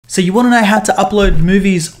So you want to know how to upload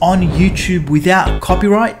movies on YouTube without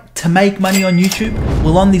copyright to make money on YouTube?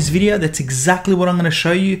 Well, on this video, that's exactly what I'm going to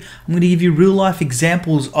show you. I'm going to give you real life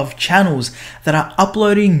examples of channels that are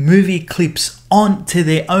uploading movie clips onto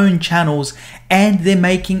their own channels and they're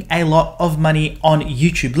making a lot of money on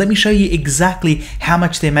YouTube. Let me show you exactly how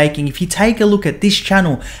much they're making. If you take a look at this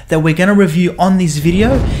channel that we're going to review on this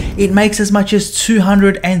video, it makes as much as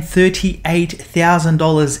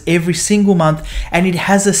 $238,000 every single month, and it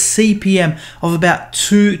has a CPM of about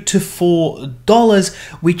 $2 to $4,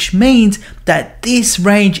 which means that this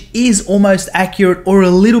range is almost accurate or a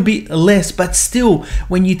little bit less, but still,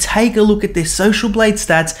 when you take a look at their Social Blade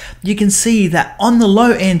stats, you can see that on the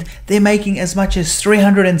low end, they're making as much as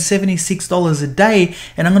 $376 a day.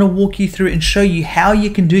 And I'm going to walk you through and show you how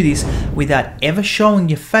you can do this without ever showing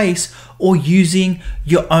your face or using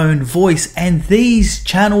your own voice. And these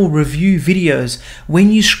channel review videos,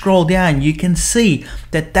 when you scroll down, you can see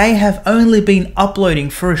that they have only been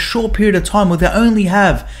uploading for a short period of time, or they only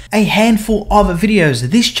have a handful of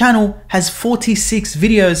videos. This channel has 46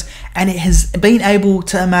 videos and it has been able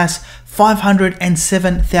to amass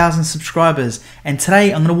 507,000 subscribers. And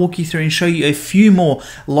today I'm going to walk you through and show you a few more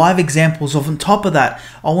live examples of. On top of that,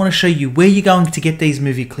 I want to show you where you're going to get these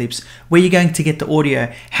movie clips, where you're going to get the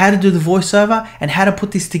audio, how to do the voiceover, and how to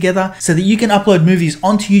put this together so that you can upload movies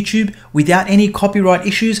onto YouTube without any copyright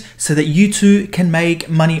issues, so that you too can make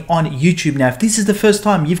money on YouTube. Now, if this is the first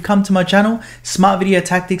time you've come to my channel, Smart Video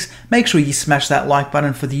Tactics, make sure you smash that like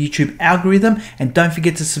button for the YouTube algorithm, and don't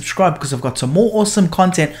forget to subscribe because I've got some more awesome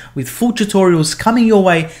content with full tutorials coming your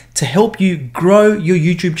way to help you grow your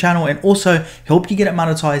YouTube channel and also help you get it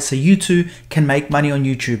monetized so you too can make money on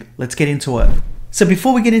YouTube. Let's get into it. So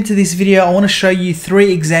before we get into this video, I want to show you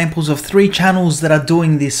 3 examples of 3 channels that are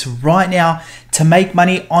doing this right now to make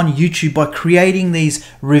money on YouTube by creating these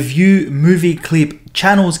review movie clip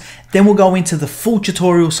channels. Then we'll go into the full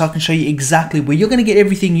tutorial so I can show you exactly where you're going to get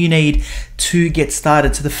everything you need to get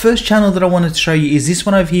started. So the first channel that I wanted to show you is this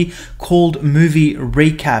one over here called Movie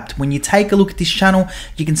Recapped. When you take a look at this channel,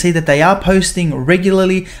 you can see that they are posting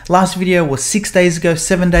regularly. Last video was 6 days ago,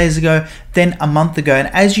 7 days ago, then a month ago. And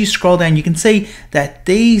as you scroll down, you can see that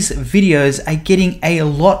these videos are getting a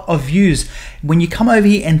lot of views. When you come over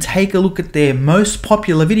here and take a look at their most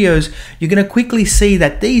popular videos, you're going to quickly see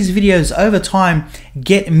that these videos over time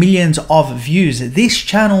get millions of views. This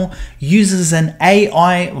channel uses an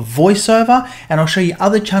AI voiceover, and I'll show you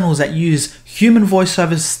other channels that use human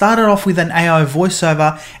voiceovers. Started off with an AI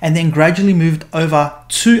voiceover and then gradually moved over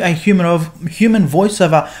to a human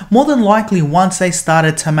voiceover, more than likely once they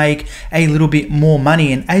started to make a little bit more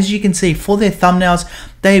money. And as you can see, for their thumbnails,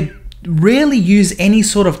 they rarely use any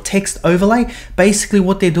sort of text overlay. Basically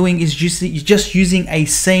what they're doing is just using a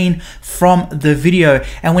scene from the video.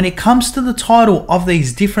 And when it comes to the title of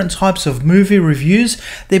these different types of movie reviews,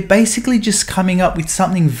 they're basically just coming up with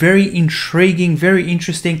something very intriguing, very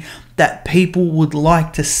interesting that people would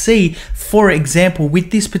like to see. For example, with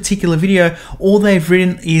this particular video, all they've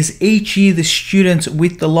written is each year the students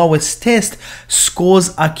with the lowest test scores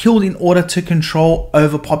are killed in order to control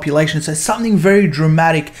overpopulation. So something very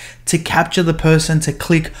dramatic to capture the person to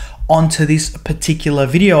click onto this particular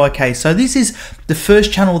video. Okay, so this is the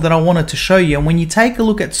first channel that I wanted to show you. And when you take a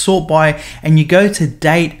look at sort by and you go to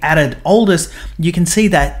date added oldest, you can see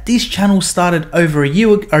that this channel started over a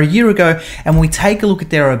year ago. And when we take a look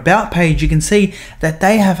at their about page, you can see that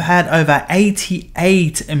they have had over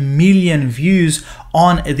 88 million views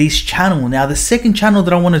on this channel. Now, the second channel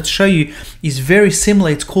that I wanted to show you is very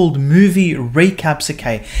similar. It's called Movie Recaps.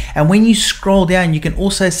 Okay, and when you scroll down, you can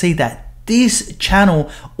also see that this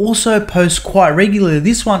channel also posts quite regularly.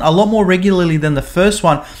 This one a lot more regularly than the first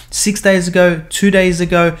one. 6 days ago, 2 days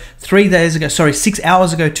ago, 3 days ago, sorry, 6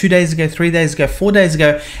 hours ago, 2 days ago, 3 days ago, 4 days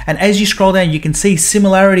ago. And as you scroll down, you can see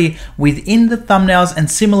similarity within the thumbnails and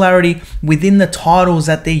similarity within the titles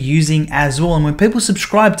that they're using as well. And when people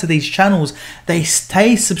subscribe to these channels, they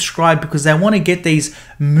stay subscribed because they want to get these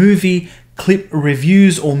movie clip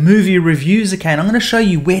reviews or movie reviews. Okay, and I'm going to show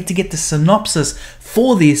you where to get the synopsis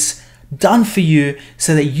for this done for you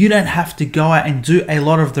so that you don't have to go out and do a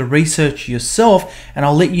lot of the research yourself. And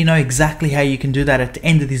I'll let you know exactly how you can do that at the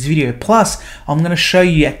end of this video. Plus, I'm going to show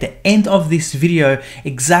you at the end of this video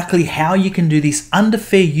exactly how you can do this under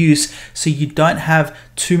fair use so you don't have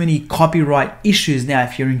too many copyright issues. Now,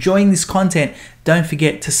 if you're enjoying this content, don't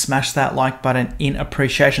forget to smash that like button in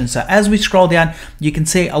appreciation. So as we scroll down, you can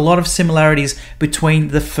see a lot of similarities between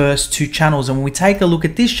the first 2 channels. And when we take a look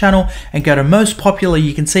at this channel and go to most popular,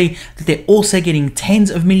 you can see that they're also getting tens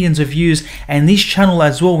of millions of views. And this channel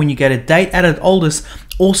as well, when you go to date added oldest,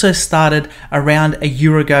 also started around a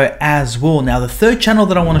year ago as well. Now, the third channel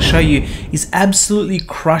that I want to show you is absolutely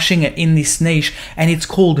crushing it in this niche, and it's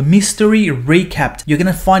called Mystery Recapped. You're going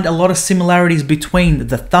to find a lot of similarities between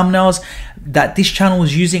the thumbnails that this channel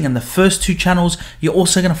is using and the first two channels. You're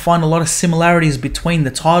also going to find a lot of similarities between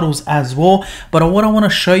the titles as well. But what I want to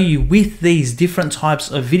show you with these different types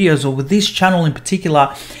of videos, or with this channel in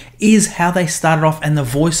particular, is how they started off and the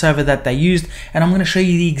voiceover that they used. And I'm going to show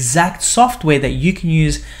you the exact software that you can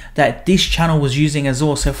use that this channel was using as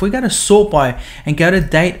well. So if we go to sort by and go to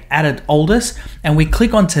date added oldest, and we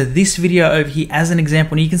click onto this video over here as an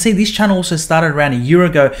example, and you can see this channel also started around a year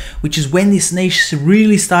ago, which is when this niche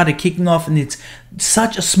really started kicking off. And it's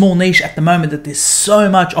such a small niche at the moment that there's so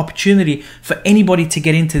much opportunity for anybody to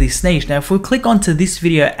get into this niche. Now, if we click onto this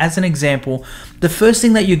video as an example, the first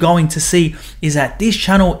thing that you're going to see is that this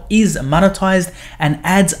channel is monetized and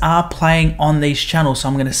ads are playing on these channels. So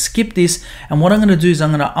I'm going to skip this, and what I'm going to do is I'm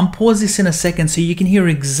going to unpause this in a second so you can hear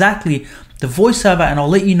exactly the voiceover, and I'll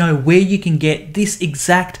let you know where you can get this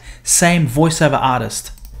exact same voiceover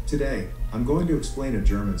artist. Today, I'm going to explain a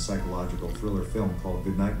German psychological thriller film called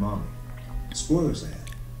Goodnight Mommy. Spoilers ahead.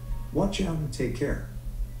 Watch out and take care.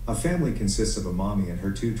 A family consists of a mommy and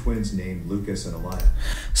her two twins named Lucas and Elia.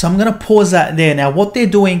 So I'm going to pause that there. Now, what they're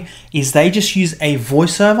doing is they just use a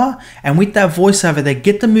voiceover, and with that voiceover, they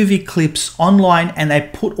get the movie clips online and they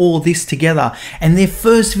put all this together. And their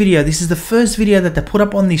first video, this is the first video that they put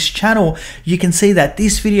up on this channel. You can see that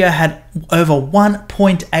this video had over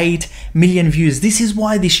 1.8 million views. This is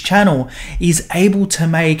why this channel is able to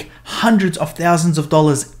make hundreds of thousands of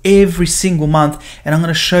dollars every single month, and I'm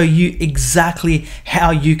going to show you exactly how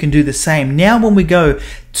you can do the same. Now, when we go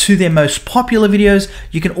to their most popular videos,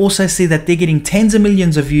 you can also see that they're getting tens of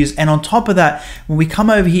millions of views. And on top of that, when we come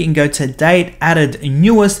over here and go to date added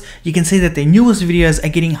newest, you can see that their newest videos are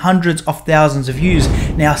getting hundreds of thousands of views.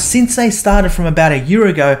 Now, since they started from about a year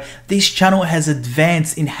ago, this channel has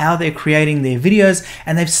advanced in how they're creating their videos,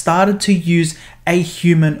 and they've started to use a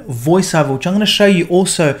human voiceover, which I'm going to show you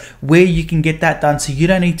also where you can get that done, so you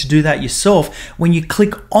don't need to do that yourself. When you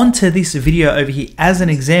click onto this video over here as an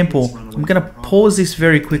example, I'm going to pause this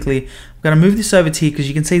very quickly. I'm going to move this over to here because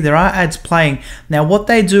you can see there are ads playing. Now, what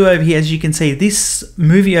they do over here, as you can see, this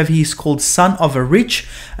movie over here is called Son of a Rich,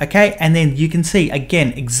 okay? And then you can see,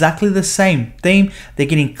 again, exactly the same theme. They're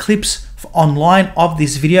getting clips online of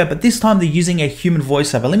this video, but this time they're using a human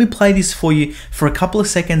voiceover. Let me play this for you for a couple of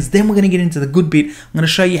seconds, then we're going to get into the good bit. I'm going to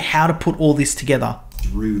show you how to put all this together.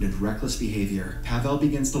 Rude and reckless behavior, Pavel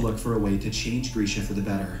begins to look for a way to change Grisha for the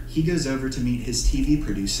better. He goes over to meet his TV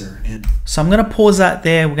producer and... So I'm going to pause that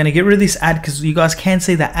there. We're going to get rid of this ad because you guys can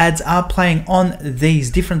see that ads are playing on these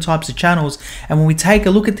different types of channels. And when we take a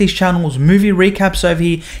look at these channels, Movie Recaps over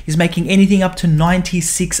here is making anything up to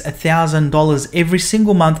 $96,000 every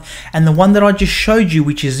single month. And the one that I just showed you,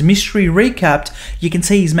 which is Mystery Recapped, you can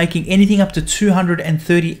see he's making anything up to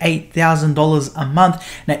 $238,000 a month.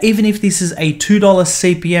 Now, even if this is a $2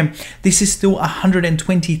 CPM, this is still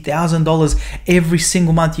 $120,000 every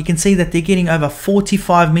single month. You can see that they're getting over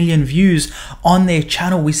 45 million views on their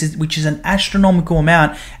channel, which is an astronomical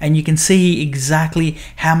amount, and you can see exactly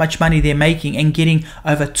how much money they're making and getting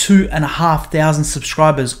over 2,500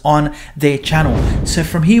 subscribers on their channel. So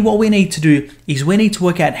from here, what we need to do is we need to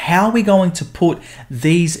work out how we're going to put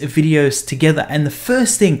these videos together. And the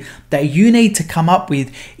first thing that you need to come up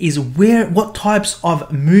with is what types of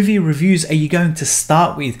movie reviews are you going to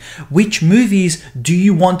start with? Which movies do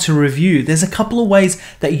you want to review? There's a couple of ways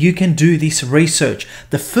that you can do this research.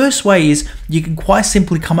 The first way is you can quite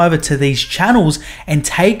simply come over to these channels and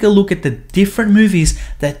take a look at the different movies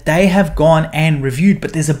that they have gone and reviewed.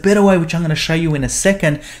 But there's a better way, which I'm going to show you in a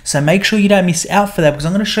second. So make sure you don't miss out for that, because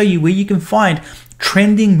I'm going to show you where you can find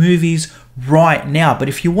trending movies right now. But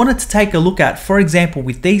if you wanted to take a look at, for example,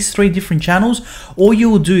 with these three different channels, all you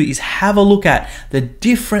will do is have a look at the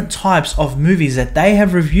different types of movies that they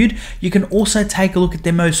have reviewed. You can also take a look at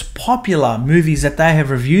their most popular movies that they have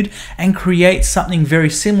reviewed and create something very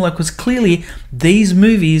similar, because clearly these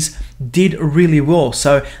movies did really well.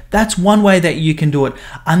 So that's one way that you can do it.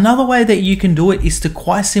 Another way that you can do it is to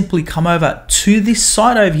quite simply come over to this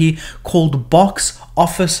site over here called Box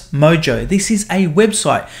Office Mojo. This is a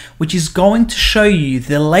website which is going to show you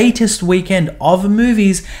the latest weekend of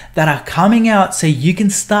movies that are coming out, so you can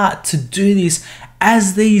start to do this.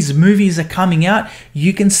 As these movies are coming out,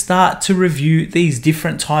 you can start to review these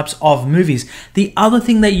different types of movies. The other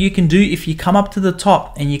thing that you can do, if you come up to the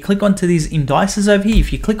top and you click onto these indices over here,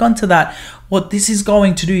 if you click onto that, what this is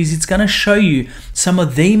going to do is it's going to show you some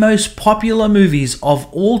of the most popular movies of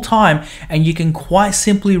all time, and you can quite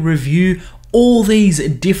simply review all these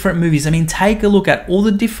different movies. I mean, take a look at all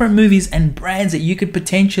the different movies and brands that you could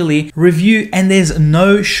potentially review, and there's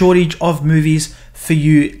no shortage of movies for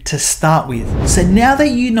you to start with. So now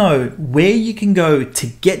that you know where you can go to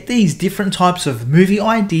get these different types of movie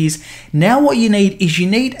ideas, now what you need is you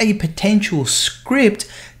need a potential script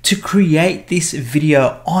to create this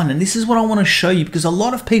video on. And this is what I want to show you, because a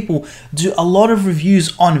lot of people do a lot of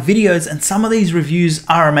reviews on videos, and some of these reviews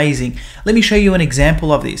are amazing. Let me show you an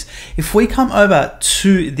example of this. If we come over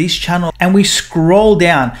to this channel and we scroll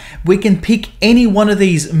down, we can pick any one of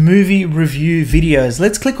these movie review videos.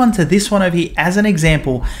 Let's click onto this one over here as an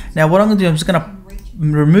example. Now what I'm gonna do, I'm just gonna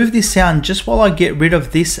remove this sound just while I get rid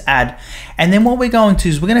of this ad. And then what we're going to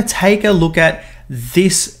is we're gonna take a look at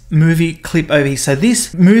this movie clip over here. So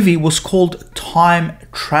this movie was called Time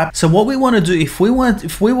Trap. So what we want to do, if we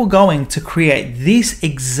were going to create this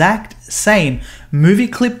exact same movie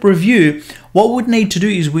clip review, what we'd need to do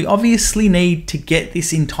is we obviously need to get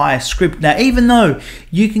this entire script. Now, even though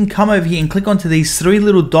you can come over here and click onto these three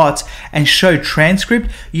little dots and show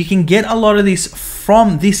transcript, you can get a lot of this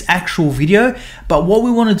from this actual video. But what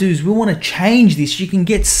we want to do is we want to change this. You can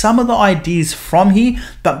get some of the ideas from here,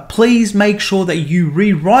 but please make sure that you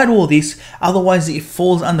rewrite all this. Otherwise it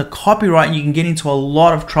falls under copyright and you can get into a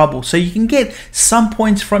lot of trouble. So you can get some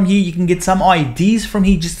points from here. You can get some ideas from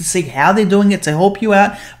here just to see how they're doing it to help you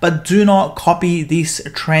out, but do not copy this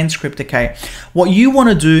transcript, okay? What you want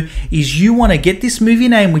to do is you want to get this movie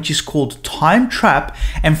name, which is called Time Trap,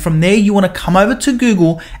 and from there you want to come over to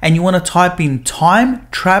Google and you want to type in Time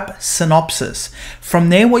Trap synopsis. From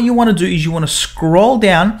there, what you want to do is you want to scroll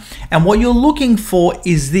down, and what you're looking for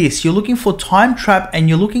is this. You're looking for Time Trap and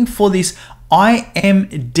you're looking for this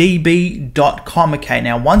imdb.com, okay?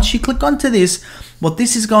 Now once you click onto this, what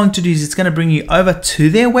this is going to do is it's going to bring you over to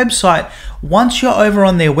their website. Once you're over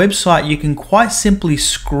on their website, you can quite simply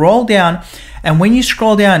scroll down, and when you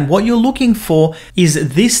scroll down, what you're looking for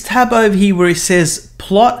is this tab over here where it says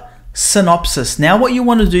plot synopsis. Now what you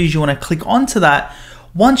want to do is you want to click onto that.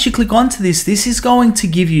 Once you click onto this, this is going to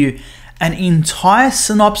give you an entire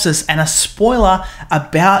synopsis and a spoiler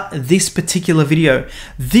about this particular video.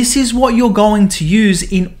 This is what you're going to use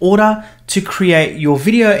in order to create your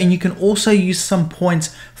video, and you can also use some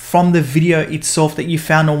points from the video itself that you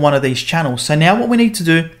found on one of these channels. So now what we need to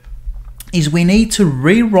do is we need to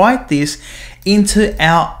rewrite this into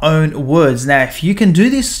our own words. Now, if you can do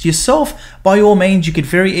this yourself, by all means, you could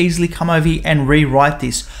very easily come over here and rewrite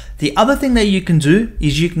this. The other thing that you can do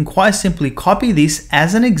is you can quite simply copy this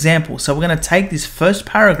as an example. So we're going to take this first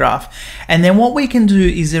paragraph, and then what we can do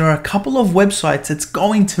is there are a couple of websites that's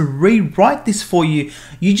going to rewrite this for you.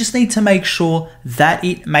 You just need to make sure that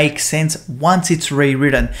it makes sense once it's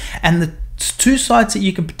rewritten. And the two sites that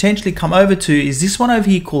you can potentially come over to is this one over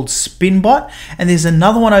here called Spinbot, and there's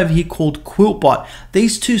another one over here called Quiltbot.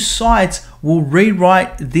 These two sites will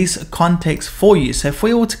rewrite this context for you. So if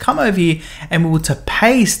we were to come over here and we were to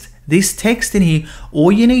paste this text in here,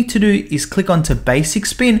 all you need to do is click onto basic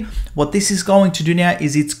spin. What this is going to do now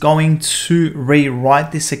is it's going to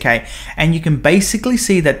rewrite this, okay? And you can basically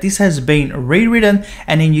see that this has been rewritten,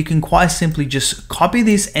 and then you can quite simply just copy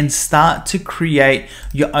this and start to create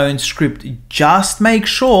your own script. Just make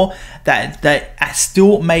sure that that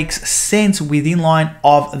still makes sense within line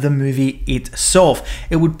of the movie itself.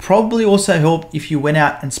 It would probably also help if you went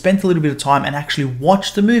out and spent a little bit of time and actually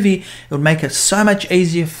watched the movie. It would make it so much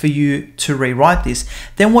easier for you to rewrite this.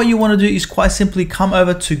 Then what you want to do is quite simply come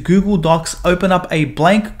over to Google Docs, open up a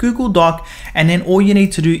blank Google Doc, and then all you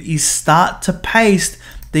need to do is start to paste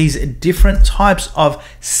these different types of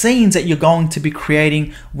scenes that you're going to be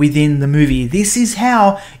creating within the movie. This is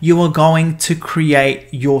how you are going to create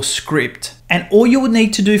your script. And all you would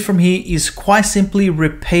need to do from here is quite simply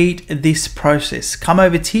repeat this process. Come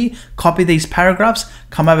over to here, copy these paragraphs,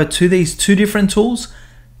 come over to these two different tools,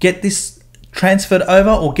 get this transferred over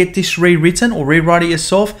or get this rewritten or rewrite it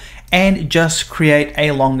yourself, and just create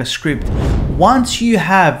a longer script. Once you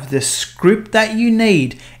have the script that you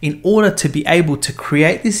need in order to be able to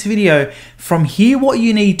create this video, from here what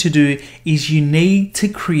you need to do is you need to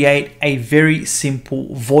create a very simple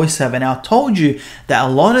voiceover. Now, I told you that a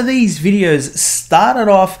lot of these videos started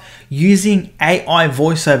off using AI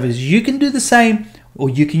voiceovers. You can do the same, or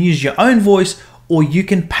you can use your own voice, or you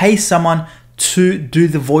can pay someone to do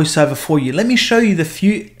the voiceover for you. Let me show you the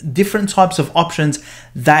few different types of options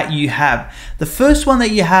that you have. The first one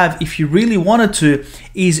that you have, if you really wanted to,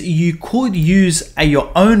 is you could use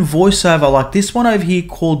your own voiceover, like this one over here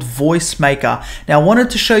called Voice Maker. Now I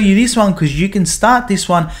wanted to show you this one because you can start this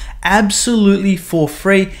one absolutely for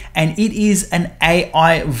free, and it is an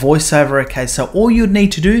AI voiceover. Okay, so all you'd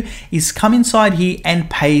need to do is come inside here and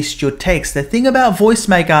paste your text. The thing about Voice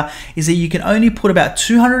Maker is that you can only put about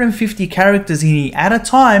 250 characters in here at a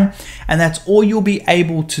time, and that's all you'll be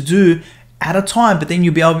able to do at a time, but then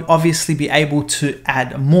you'll be obviously be able to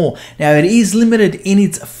add more. Now it is limited in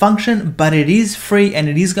its function, but it is free and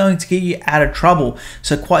it is going to get you out of trouble.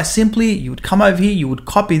 So quite simply, you would come over here, you would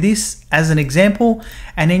copy this as an example,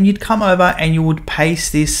 and then you'd come over and you would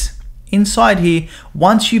paste this inside here.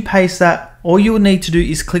 Once you paste that, all you will need to do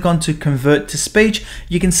is click on to convert to speech.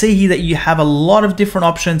 You can see here that you have a lot of different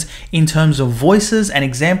options in terms of voices and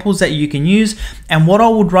examples that you can use. And what I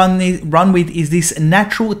would run with is this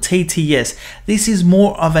natural TTS. This is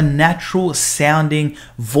more of a natural sounding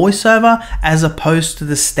voiceover as opposed to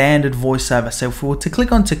the standard voiceover. So if we were to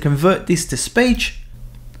click on to convert this to speech.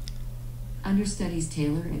 Understudies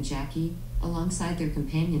Taylor and Jackie, alongside their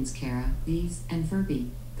companions Kara, Lise, and Furby,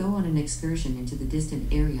 go on an excursion into the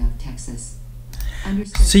distant area of Texas.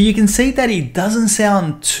 So you can see that it doesn't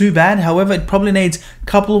sound too bad. However, it probably needs a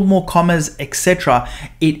couple of more commas, etc.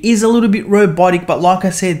 It is a little bit robotic, but like I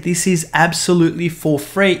said, this is absolutely for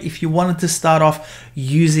free if you wanted to start off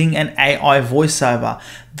using an AI voiceover.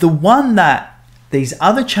 The one that these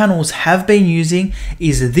other channels have been using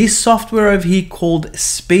is this software over here called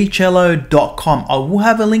Speechelo.com. I will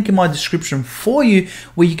have a link in my description for you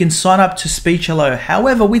where you can sign up to Speechelo.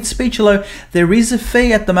 However, with Speechelo, there is a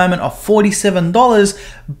fee at the moment of $47,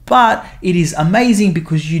 but it is amazing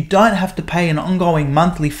because you don't have to pay an ongoing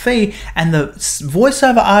monthly fee. And the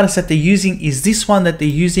voiceover artist that they're using is this one that they're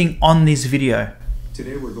using on this video.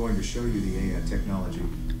 Today we're going to show you the AI technology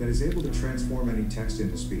that is able to transform any text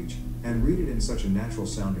into speech and read it in such a natural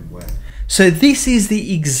sounding way. So this is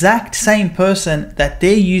the exact same person that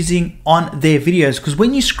they're using on their videos, because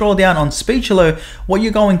when you scroll down on Speechelo, what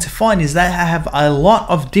you're going to find is they have a lot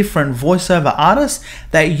of different voiceover artists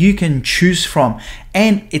that you can choose from.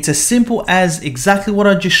 And it's as simple as exactly what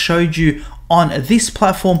I just showed you on this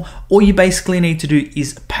platform. All you basically need to do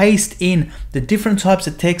is paste in the different types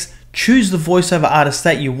of text, choose the voiceover artist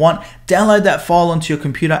that you want, download that file onto your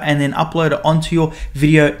computer, and then upload it onto your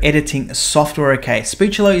video editing software. Okay,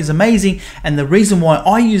 Speechelo is amazing, and the reason why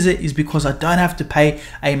I use it is because I don't have to pay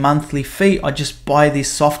a monthly fee. I just buy this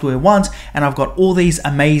software once, and I've got all these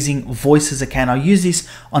amazing voices. Okay, and I use this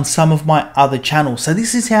on some of my other channels. So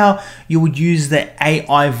this is how you would use the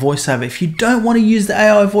AI voiceover. If you don't want to use the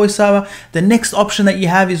AI voiceover, the next option that you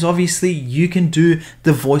have is obviously you can do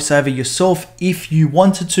the voiceover yourself if you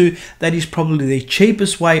wanted to. That is probably the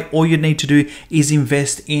cheapest way. All you need to do is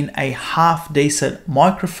invest in a half decent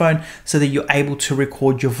microphone so that you're able to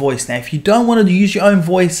record your voice. Now, if you don't want to use your own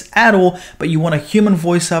voice at all, but you want a human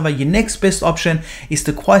voiceover, your next best option is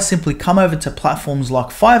to quite simply come over to platforms like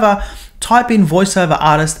Fiverr, type in voiceover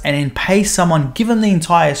artist, and then pay someone, give them the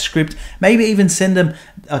entire script, maybe even send them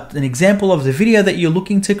an example of the video that you're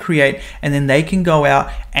looking to create, and then they can go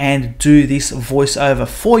out and do this voiceover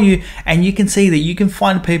for you. And you can see that you can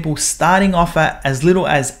find people starting off at as little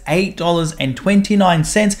as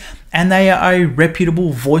 $8.29, and they are a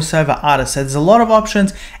reputable voiceover artist. So there's a lot of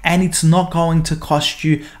options, and it's not going to cost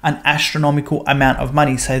you an astronomical amount of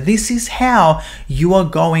money. So this is how you are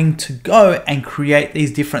going to go and create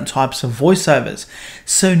these different types of voiceovers.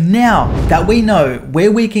 So now that we know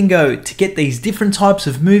where we can go to get these different types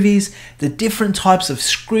of movies, the different types of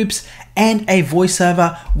scripts, and a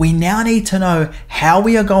voiceover, we now need to know how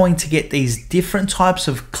we are going to get these different types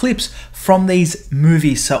of clips from these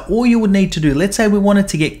movies. So all you would need to do, let's say we wanted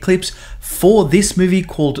to get clips for this movie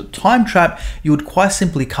called Time Trap, you would quite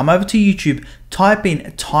simply come over to YouTube, type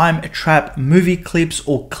in Time Trap movie clips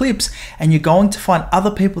or clips, and you're going to find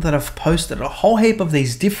other people that have posted a whole heap of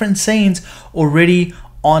these different scenes already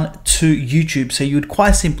onto YouTube. So you would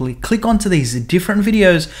quite simply click onto these different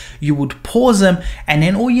videos, you would pause them, and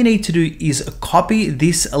then all you need to do is copy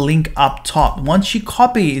this link up top. Once you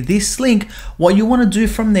copy this link, what you want to do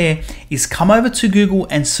from there is come over to Google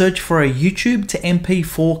and search for a YouTube to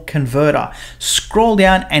MP4 converter. Scroll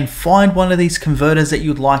down and find one of these converters that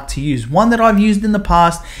you'd like to use. One that I've used in the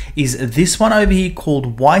past is this one over here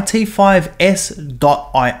called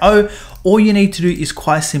YT5S.io. All you need to do is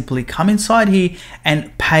quite simply come inside here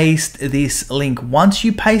and paste this link. Once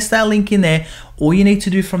you paste that link in there, all you need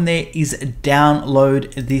to do from there is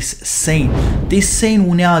download this scene. This scene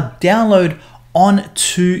will now download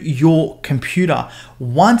onto your computer.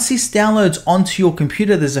 Once this downloads onto your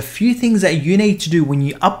computer, there's a few things that you need to do when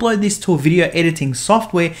you upload this to a video editing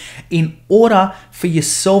software in order for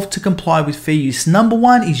yourself to comply with fair use. Number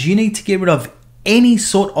one is you need to get rid of any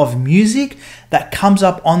sort of music that comes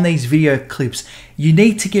up on these video clips. You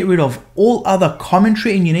need to get rid of all other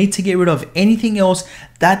commentary, and you need to get rid of anything else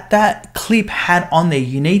that that clip had on there.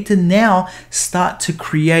 You need to now start to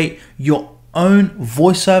create your own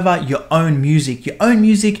voiceover, your own music. Your own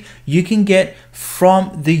music you can get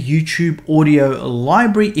from the YouTube audio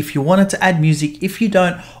library if you wanted to add music. If you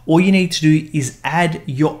don't, all you need to do is add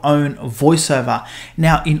your own voiceover.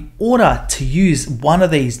 Now, in order to use one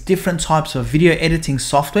of these different types of video editing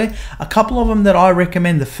software, a couple of them that I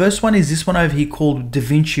recommend. The first one is this one over here called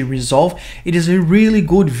DaVinci Resolve. It is a really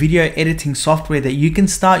good video editing software that you can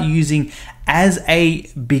start using as a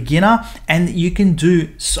beginner, and you can do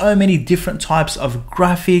so many different types of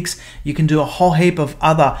graphics. You can do a whole heap of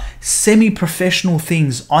other semi-professional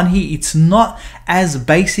things on here. It's not as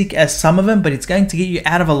basic as some of them, but it's going to get you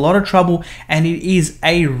out of a lot of trouble, and it is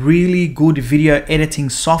a really good video editing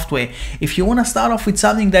software. If you want to start off with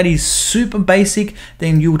something that is super basic,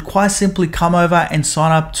 then you would quite simply come over and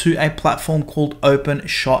sign up to a platform called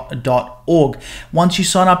openshot.org. Once you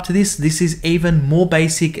sign up to this is even more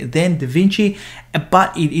basic than DaVinci,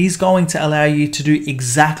 but it is going to allow you to do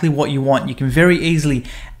exactly what you want. You can very easily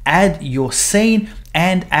add your scene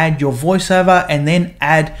and add your voiceover, and then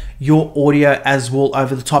add your audio as well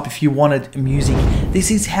over the top if you wanted music. This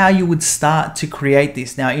is how you would start to create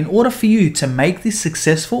this. Now, in order for you to make this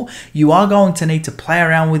successful, you are going to need to play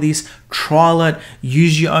around with this, trial it,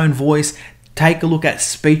 use your own voice, take a look at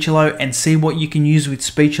Speechelo and see what you can use with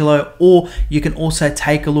Speechelo, or you can also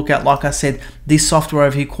take a look at, like I said, this software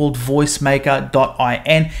over here called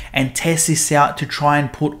voicemaker.in and test this out to try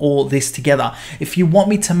and put all this together. If you want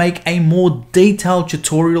me to make a more detailed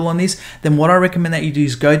tutorial on this, then what I recommend that you do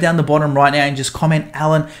is go down the bottom right now and just comment,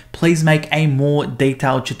 Alan, please make a more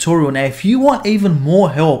detailed tutorial. Now, if you want even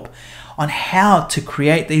more help on how to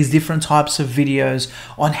create these different types of videos,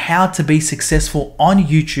 on how to be successful on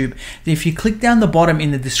YouTube, then if you click down the bottom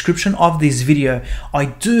in the description of this video, I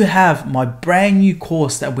do have my brand new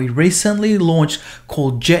course that we recently launched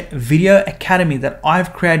called Jet Video Academy that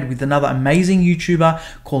I've created with another amazing YouTuber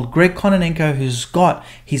called Greg Kononenko, who's got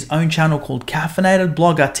his own channel called Caffeinated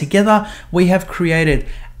Blogger. Together, we have created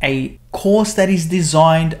a course that is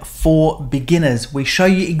designed for beginners. We show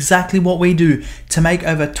you exactly what we do to make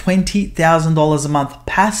over $20,000 a month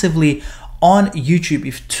passively on YouTube.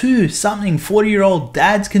 If 40-year-old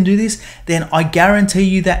dads can do this, then I guarantee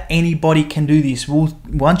you that anybody can do this.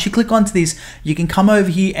 Once you click onto this, you can come over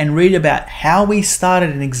here and read about how we started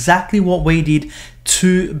and exactly what we did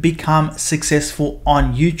to become successful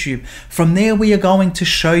on YouTube. From there, we are going to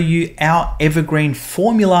show you our evergreen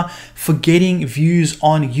formula for getting views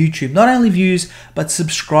on YouTube. Not only views, but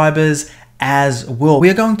subscribers as well.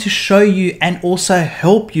 We are going to show you and also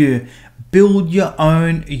help you build your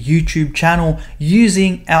own YouTube channel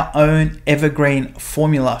using our own evergreen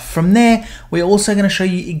formula. From there, we're also going to show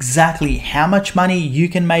you exactly how much money you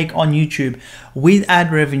can make on YouTube with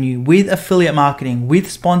ad revenue, with affiliate marketing, with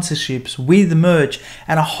sponsorships, with merch,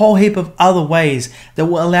 and a whole heap of other ways that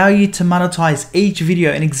will allow you to monetize each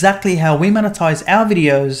video, and exactly how we monetize our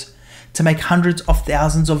videos to make hundreds of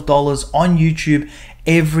thousands of dollars on YouTube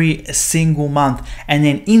every single month. And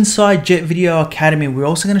then inside Jet Video Academy, we're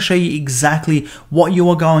also going to show you exactly what you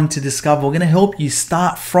are going to discover. We're going to help you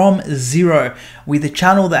start from zero with a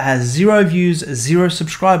channel that has 0 views, 0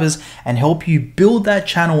 subscribers, and help you build that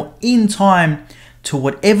channel in time to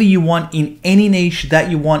whatever you want in any niche that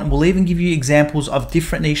you want. We'll even give you examples of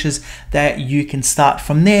different niches that you can start.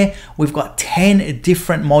 From there, we've got 10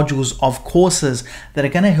 different modules of courses that are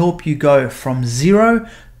going to help you go from zero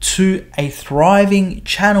to a thriving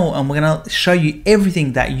channel, and we're going to show you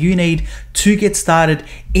everything that you need to get started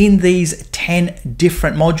in these 10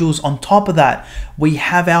 different modules. On top of that, we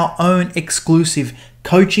have our own exclusive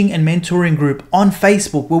coaching and mentoring group on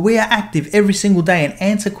Facebook, where we are active every single day and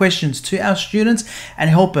answer questions to our students and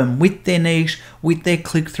help them with their niche, with their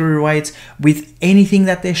click-through rates, with anything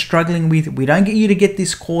that they're struggling with. We don't get you to get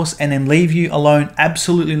this course and then leave you alone.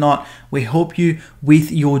 Absolutely not. We help you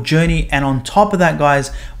with your journey. And on top of that, guys,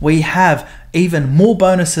 we have even more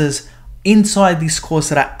bonuses inside this course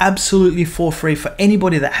that are absolutely for free for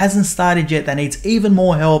anybody that hasn't started yet, that needs even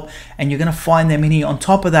more help, and you're going to find them in here. On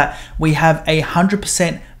top of that, we have a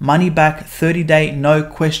 100% money back, 30-day, no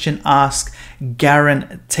question asked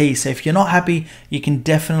guarantee. So if you're not happy, you can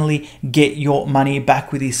definitely get your money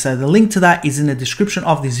back with this. So the link to that is in the description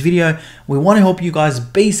of this video. We want to help you guys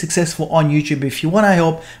be successful on YouTube. If you want to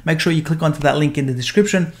help, make sure you click onto that link in the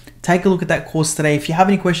description. Take a look at that course today. If you have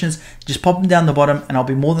any questions, just pop them down the bottom and I'll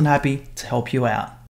be more than happy to help you out.